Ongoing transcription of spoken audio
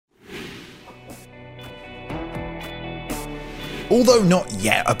Although not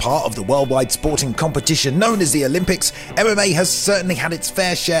yet a part of the worldwide sporting competition known as the Olympics, MMA has certainly had its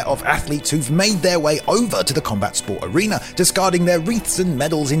fair share of athletes who've made their way over to the combat sport arena, discarding their wreaths and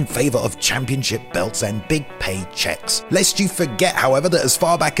medals in favour of championship belts and big paychecks. Lest you forget, however, that as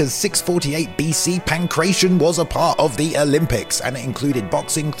far back as 648 BC, pancration was a part of the Olympics, and it included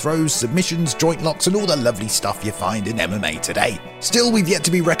boxing, throws, submissions, joint locks, and all the lovely stuff you find in MMA today. Still, we've yet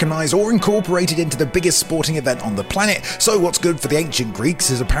to be recognised or incorporated into the biggest sporting event on the planet, so what's good for the ancient Greeks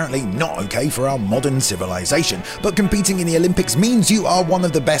is apparently not okay for our modern civilization. But competing in the Olympics means you are one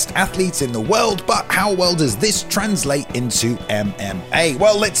of the best athletes in the world, but how well does this translate into MMA?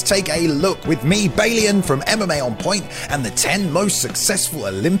 Well, let's take a look with me, Balian from MMA On Point, and the 10 most successful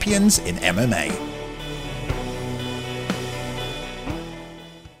Olympians in MMA.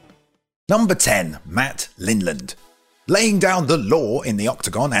 Number 10, Matt Lindland. Laying down the law in the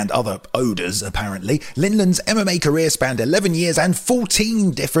octagon and other odors, apparently, Lindland's MMA career spanned 11 years and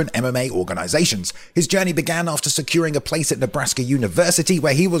 14 different MMA organizations. His journey began after securing a place at Nebraska University,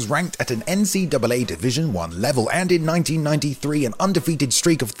 where he was ranked at an NCAA Division I level, and in 1993 an undefeated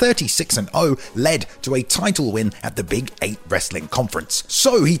streak of 36-0 led to a title win at the Big 8 Wrestling Conference.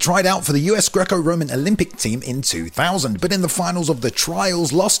 So he tried out for the US Greco-Roman Olympic team in 2000, but in the finals of the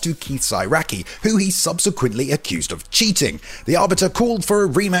trials lost to Keith Siraki, who he subsequently accused of cheating. The arbiter called for a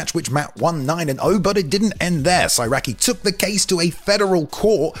rematch, which Matt won 9-0, but it didn't end there. Siraki took the case to a federal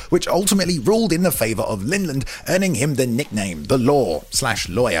court, which ultimately ruled in the favour of Lindland, earning him the nickname The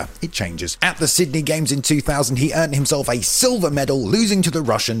Law/Lawyer. It changes. At the Sydney Games in 2000, he earned himself a silver medal, losing to the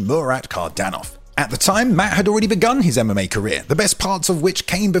Russian Murat Kardanov. At the time, Matt had already begun his MMA career, the best parts of which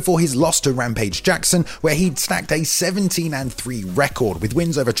came before his loss to Rampage Jackson, where he'd stacked a 17-3 record with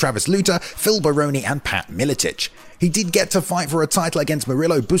wins over Travis Lutter, Phil Baroni and Pat Miletich. He did get to fight for a title against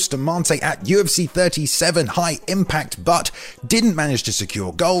Murilo Bustamante at UFC 37 High Impact, but didn't manage to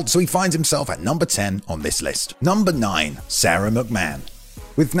secure gold, so he finds himself at number 10 on this list. Number 9, Sarah McMahon.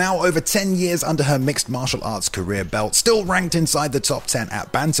 With now over 10 years under her mixed martial arts career belt, still ranked inside the top 10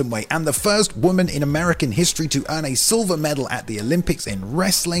 at bantamweight, and the first woman in American history to earn a silver medal at the Olympics in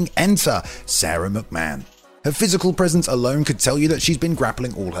wrestling, enter Sarah McMahon. Her physical presence alone could tell you that she's been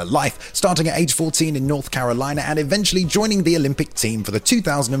grappling all her life, starting at age 14 in North Carolina and eventually joining the Olympic team for the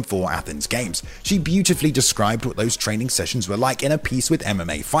 2004 Athens Games. She beautifully described what those training sessions were like in a piece with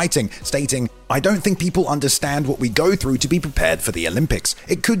MMA Fighting, stating, "I don't think people understand what we go through to be prepared for the Olympics.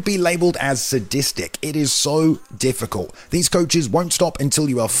 It could be labeled as sadistic. It is so difficult. These coaches won't stop until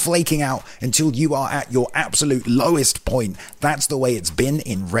you are flaking out, until you are at your absolute lowest point. That's the way it's been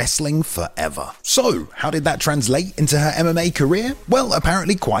in wrestling forever." So, how did that translate into her MMA career? Well,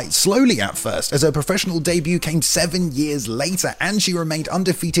 apparently quite slowly at first, as her professional debut came 7 years later, and she remained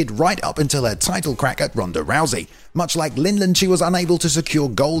undefeated right up until her title crack at Ronda Rousey. Much like Lindland, she was unable to secure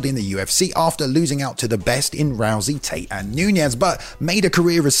gold in the UFC after losing out to the best in Rousey, Tate and Nunes, but made a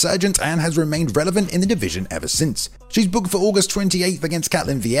career resurgence and has remained relevant in the division ever since. She's booked for August 28th against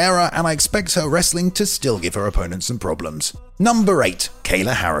Katlyn Vieira, and I expect her wrestling to still give her opponents some problems. Number 8,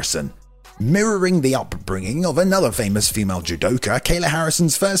 Kayla Harrison. Mirroring the upbringing of another famous female judoka, Kayla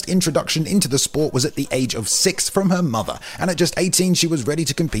Harrison's first introduction into the sport was at the age of 6 from her mother, and at just 18 she was ready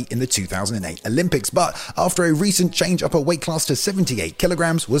to compete in the 2008 Olympics, but after a recent change up her weight class to 78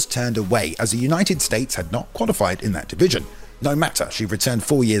 kilograms was turned away as the United States had not qualified in that division. No matter, she returned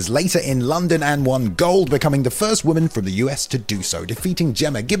 4 years later in London and won gold, becoming the first woman from the US to do so, defeating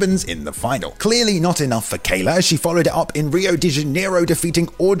Gemma Gibbons in the final. Clearly not enough for Kayla, as she followed it up in Rio de Janeiro, defeating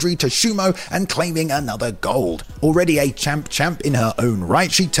Audrey Toshumo and claiming another gold. Already a champ in her own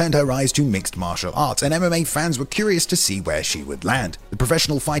right, she turned her eyes to mixed martial arts, and MMA fans were curious to see where she would land. The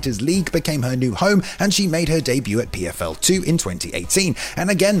Professional Fighters League became her new home, and she made her debut at PFL 2 in 2018, and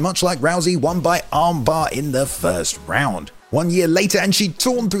again, much like Rousey, won by armbar in the first round. 1 year later, and she'd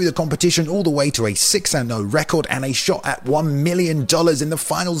torn through the competition all the way to a 6-0 record and a shot at $1 million in the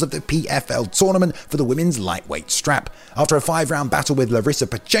finals of the PFL tournament for the women's lightweight strap. After a 5-round battle with Larissa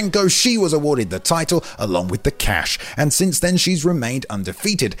Pachenko, she was awarded the title along with the cash, and since then she's remained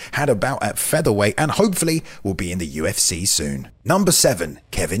undefeated, had a bout at featherweight, and hopefully will be in the UFC soon. Number 7,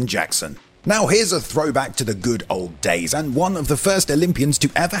 Kevin Jackson. Now here's a throwback to the good old days, and one of the first Olympians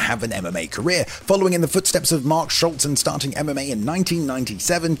to ever have an MMA career. Following in the footsteps of Mark Schultz and starting MMA in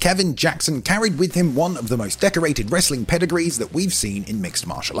 1997, Kevin Jackson carried with him one of the most decorated wrestling pedigrees that we've seen in mixed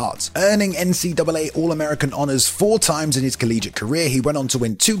martial arts. Earning NCAA All-American honors 4 times in his collegiate career, he went on to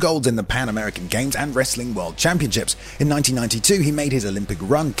win 2 golds in the Pan American Games and Wrestling World Championships. In 1992, he made his Olympic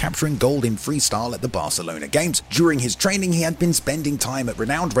run, capturing gold in freestyle at the Barcelona Games. During his training, he had been spending time at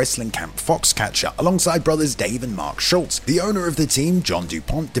renowned wrestling camp Foxcatcher, alongside brothers Dave and Mark Schultz. The owner of the team, John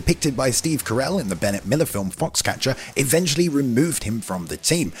DuPont, depicted by Steve Carell in the Bennett Miller film Foxcatcher, eventually removed him from the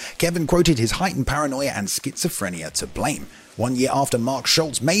team. Kevin quoted his heightened paranoia and schizophrenia to blame. 1 year after Mark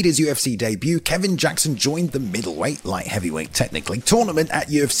Schultz made his UFC debut, Kevin Jackson joined the middleweight, light heavyweight technically, tournament at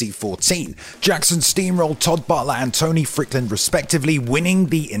UFC 14. Jackson steamrolled Todd Butler and Tony Strickland respectively, winning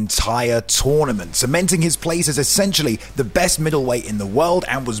the entire tournament, cementing his place as essentially the best middleweight in the world,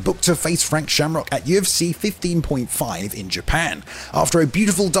 and was booked to face Frank Shamrock at UFC 15.5 in Japan. After a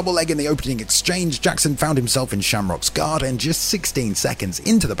beautiful double leg in the opening exchange, Jackson found himself in Shamrock's guard and just 16 seconds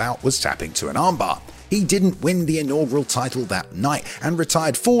into the bout was tapping to an armbar. He didn't win the inaugural title that night and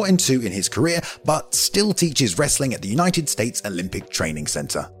retired 4-2 in his career, but still teaches wrestling at the United States Olympic Training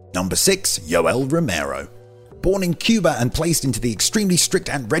Center. Number 6. Yoel Romero. Born in Cuba and placed into the extremely strict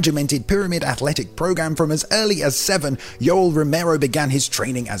and regimented Pyramid Athletic program from as early as 7, Yoel Romero began his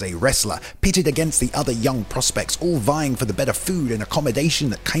training as a wrestler, pitted against the other young prospects, all vying for the better food and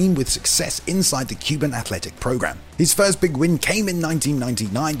accommodation that came with success inside the Cuban athletic program. His first big win came in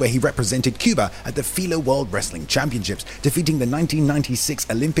 1999, where he represented Cuba at the FILA World Wrestling Championships, defeating the 1996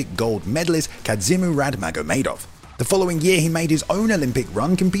 Olympic gold medalist Kazimierz Magomedov. The following year, he made his own Olympic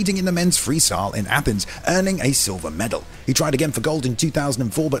run, competing in the men's freestyle in Athens, earning a silver medal. He tried again for gold in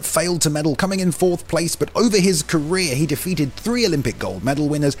 2004, but failed to medal, coming in 4th place. But over his career, he defeated 3 Olympic gold medal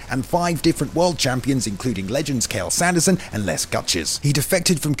winners and 5 different world champions, including legends Cael Sanderson and Les Gutches. He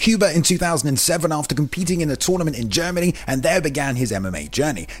defected from Cuba in 2007 after competing in a tournament in Germany, and there began his MMA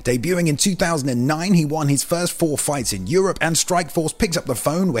journey. Debuting in 2009, he won his first 4 fights in Europe, and Strikeforce picked up the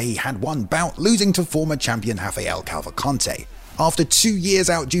phone, where he had one bout, losing to former champion Rafael Cavalcante. After 2 years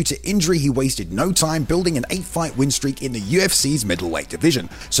out due to injury, he wasted no time building an 8-fight win streak in the UFC's middleweight division,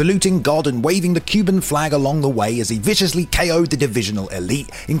 saluting God and waving the Cuban flag along the way as he viciously KO'd the divisional elite,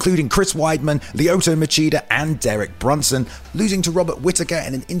 including Chris Weidman, Lyoto Machida, and Derek Brunson, losing to Robert Whittaker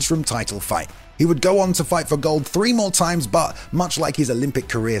in an interim title fight. He would go on to fight for gold 3 more times, but much like his Olympic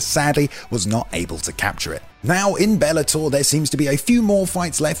career, sadly, was not able to capture it. Now in Bellator, there seems to be a few more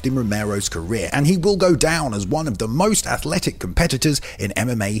fights left in Romero's career, and he will go down as one of the most athletic competitors in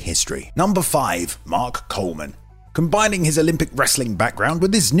MMA history. Number 5. Mark Coleman. Combining his Olympic wrestling background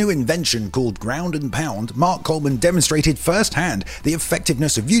with this new invention called ground and pound, Mark Coleman demonstrated firsthand the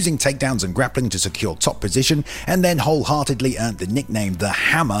effectiveness of using takedowns and grappling to secure top position, and then wholeheartedly earned the nickname The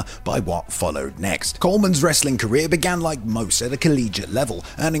Hammer by what followed next. Coleman's wrestling career began like most at a collegiate level,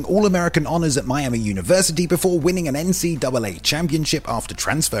 earning All-American honors at Miami University before winning an NCAA championship after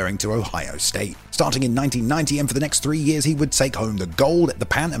transferring to Ohio State. Starting in 1990, and for the next 3 years, he would take home the gold at the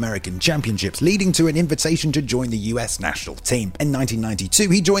Pan American Championships, leading to an invitation to join the US national team. In 1992,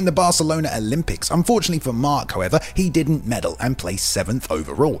 he joined the Barcelona Olympics. Unfortunately for Mark, however, he didn't medal and placed 7th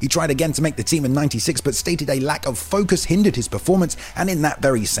overall. He tried again to make the team in 96, but stated a lack of focus hindered his performance, and in that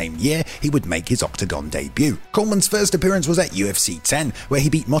very same year, he would make his Octagon debut. Coleman's first appearance was at UFC 10, where he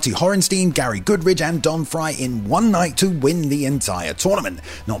beat Monty Horenstein, Gary Goodridge, and Don Fry in one night to win the entire tournament.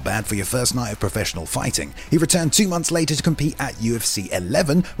 Not bad for your first night of professional fighting. He returned 2 months later to compete at UFC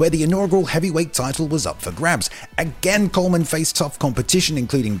 11, where the inaugural heavyweight title was up for grabs. Again, Coleman faced tough competition,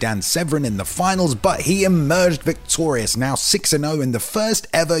 including Dan Severn in the finals, but he emerged victorious, now 6-0 and the first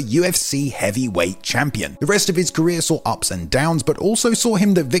ever UFC heavyweight champion. The rest of his career saw ups and downs, but also saw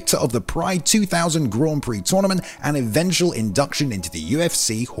him the victor of the Pride 2000 Grand Prix tournament and eventual induction into the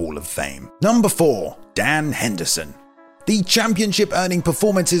UFC Hall of Fame. Number 4. Dan Henderson. The championship-earning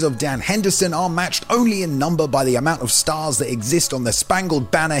performances of Dan Henderson are matched only in number by the amount of stars that exist on the spangled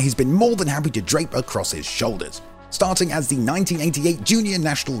banner he's been more than happy to drape across his shoulders. Starting as the 1988 Junior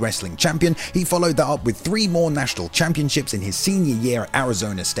National Wrestling Champion, he followed that up with 3 more national championships in his senior year at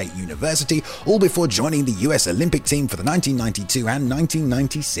Arizona State University, all before joining the US Olympic team for the 1992 and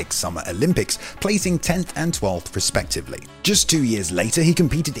 1996 Summer Olympics, placing 10th and 12th respectively. Just 2 years later, he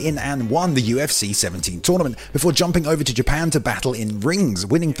competed in and won the UFC 17 tournament, before jumping over to Japan to battle in rings,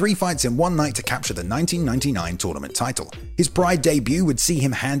 winning 3 fights in one night to capture the 1999 tournament title. His Pride debut would see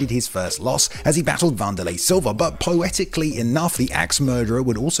him handed his first loss as he battled Wanderlei Silva, but poetically enough, the Axe Murderer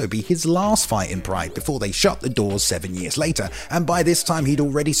would also be his last fight in Pride before they shut the doors 7 years later, and by this time he'd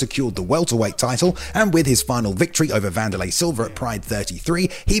already secured the welterweight title, and with his final victory over Wanderlei Silva at Pride 33,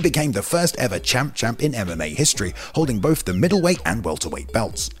 he became the first ever champ in MMA history, holding both the middleweight and welterweight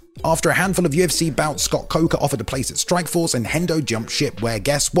belts. After a handful of UFC bouts, Scott Coker offered a place at Strikeforce, and Hendo jumped ship, where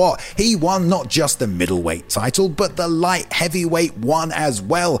guess what? He won not just the middleweight title, but the light heavyweight one as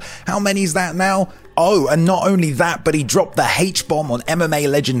well. How many's that now? Oh, and not only that, but he dropped the H-bomb on MMA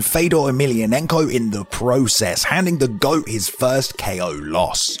legend Fedor Emelianenko in the process, handing the GOAT his first KO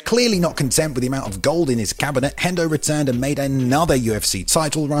loss. Clearly not content with the amount of gold in his cabinet, Hendo returned and made another UFC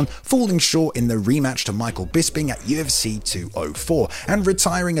title run, falling short in the rematch to Michael Bisping at UFC 204, and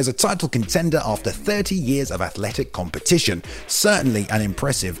retiring as a title contender after 30 years of athletic competition. Certainly an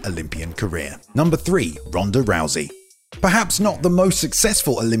impressive Olympian career. Number 3, Ronda Rousey. Perhaps not the most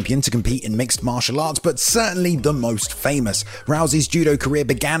successful Olympian to compete in mixed martial arts, but certainly the most famous. Rousey's judo career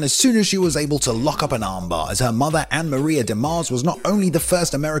began as soon as she was able to lock up an armbar, as her mother, Anne-Maria DeMars, was not only the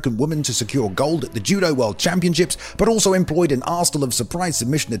first American woman to secure gold at the Judo World Championships, but also employed an arsenal of surprise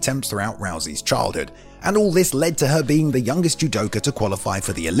submission attempts throughout Rousey's childhood. And all this led to her being the youngest judoka to qualify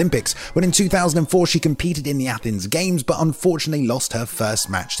for the Olympics, when in 2004 she competed in the Athens Games but unfortunately lost her first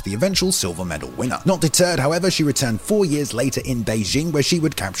match to the eventual silver medal winner. Not deterred, however, she returned 4 years later in Beijing, where she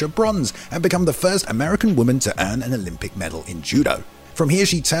would capture bronze and become the first American woman to earn an Olympic medal in judo. From here,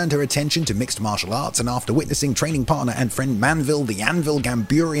 she turned her attention to mixed martial arts, and after witnessing training partner and friend Manville the Anvil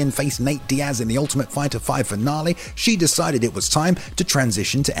Gamburian face Nate Diaz in the Ultimate Fighter 5 finale, she decided it was time to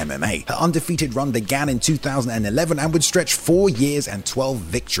transition to MMA. Her undefeated run began in 2011 and would stretch 4 years and 12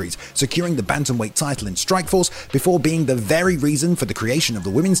 victories, securing the bantamweight title in Strikeforce before being the very reason for the creation of the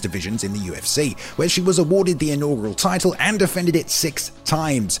women's divisions in the UFC, where she was awarded the inaugural title and defended it 6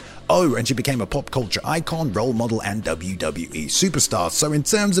 times. Oh, and she became a pop culture icon, role model, and WWE superstar. So in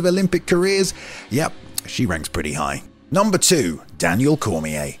terms of Olympic careers, yep, she ranks pretty high. Number 2, Daniel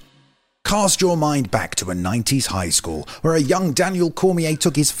Cormier. Cast your mind back to a 90s high school where a young Daniel Cormier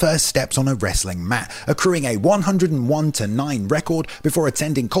took his first steps on a wrestling mat, accruing a 101-9 record before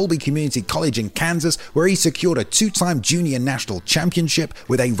attending Colby Community College in Kansas, where he secured a 2-time junior national championship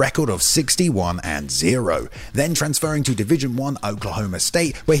with a record of 61-0, then transferring to Division I Oklahoma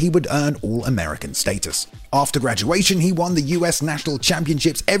State, where he would earn All-American status. After graduation, he won the U.S. National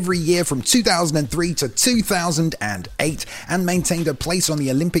Championships every year from 2003 to 2008 and maintained a place on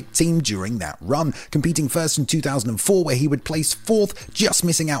the Olympic team during that run, competing first in 2004 where he would place 4th, just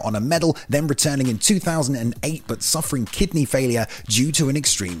missing out on a medal, then returning in 2008 but suffering kidney failure due to an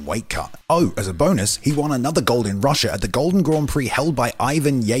extreme weight cut. Oh, as a bonus, he won another gold in Russia at the Golden Grand Prix held by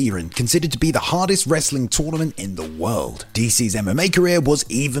Ivan Yarin, considered to be the hardest wrestling tournament in the world. DC's MMA career was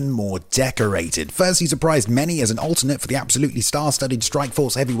even more decorated. First, he surprised many as an alternate for the absolutely star-studded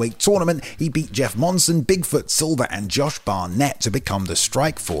Strikeforce heavyweight tournament. He beat Jeff Monson, Bigfoot Silver, and Josh Barnett to become the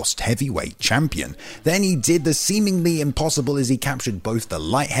Strikeforce heavyweight champion. Then he did the seemingly impossible as he captured both the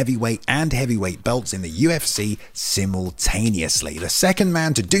light heavyweight and heavyweight belts in the UFC simultaneously, the second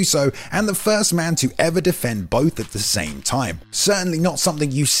man to do so and the first man to ever defend both at the same time. Certainly not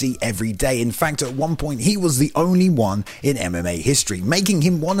something you see every day. In fact, at one point he was the only one in MMA history, making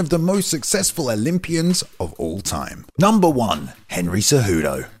him one of the most successful Olympians of all time. Number 1, Henry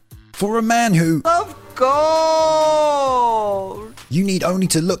Cejudo. For a man who, of course, you need only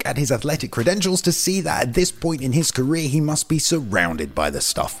to look at his athletic credentials to see that at this point in his career he must be surrounded by the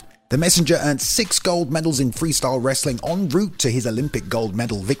stuff. The Messenger earned 6 gold medals in freestyle wrestling en route to his Olympic gold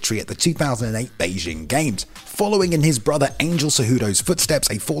medal victory at the 2008 Beijing Games. Following in his brother Angel Cejudo's footsteps,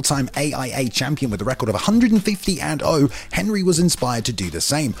 a 4-time AIA champion with a record of 150-0, Henry was inspired to do the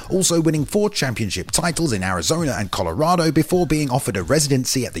same, also winning 4 championship titles in Arizona and Colorado before being offered a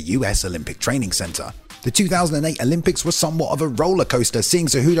residency at the US Olympic Training Center. The 2008 Olympics was somewhat of a roller coaster, seeing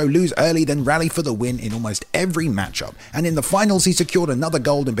Cejudo lose early then rally for the win in almost every matchup, and in the finals he secured another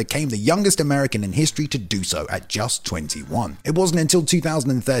gold and became the youngest American in history to do so at just 21. It wasn't until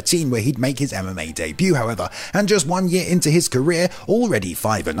 2013 where he'd make his MMA debut, however, and just 1 year into his career, already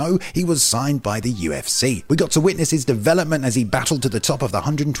 5-0, he was signed by the UFC. We got to witness his development as he battled to the top of the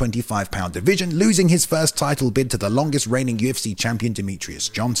 125-pound division, losing his first title bid to the longest reigning UFC champion Demetrius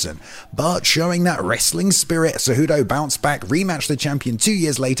Johnson. But showing that wrestling spirit, Cejudo bounced back, rematched the champion 2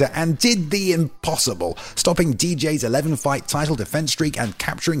 years later, and did the impossible, stopping DJ's 11-fight title defense streak and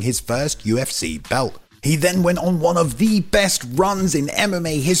capturing his first UFC belt. He then went on one of the best runs in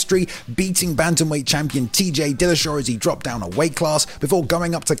MMA history, beating bantamweight champion TJ Dillashaw as he dropped down a weight class before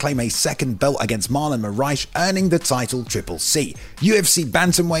going up to claim a second belt against Marlon Moraes, earning the title Triple C, UFC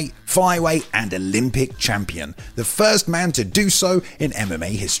bantamweight, flyweight, and Olympic champion, the first man to do so in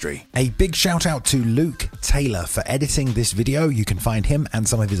MMA history. A big shout out to Luke Taylor for editing this video. You can find him and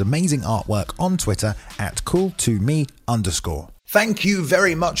some of his amazing artwork on Twitter at cool2me_. Thank you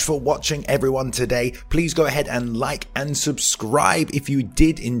very much for watching, everyone, today. Please go ahead and like and subscribe if you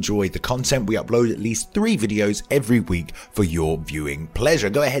did enjoy the content. We upload at least 3 videos every week for your viewing pleasure.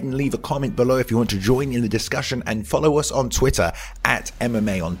 Go ahead and leave a comment below if you want to join in the discussion, and follow us on Twitter at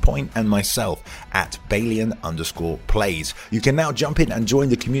MMA On Point and myself at Balian_plays. You can now jump in and join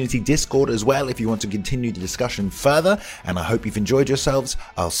the community Discord as well if you want to continue the discussion further, and I hope you've enjoyed yourselves.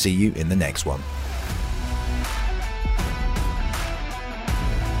 I'll see you in the next one.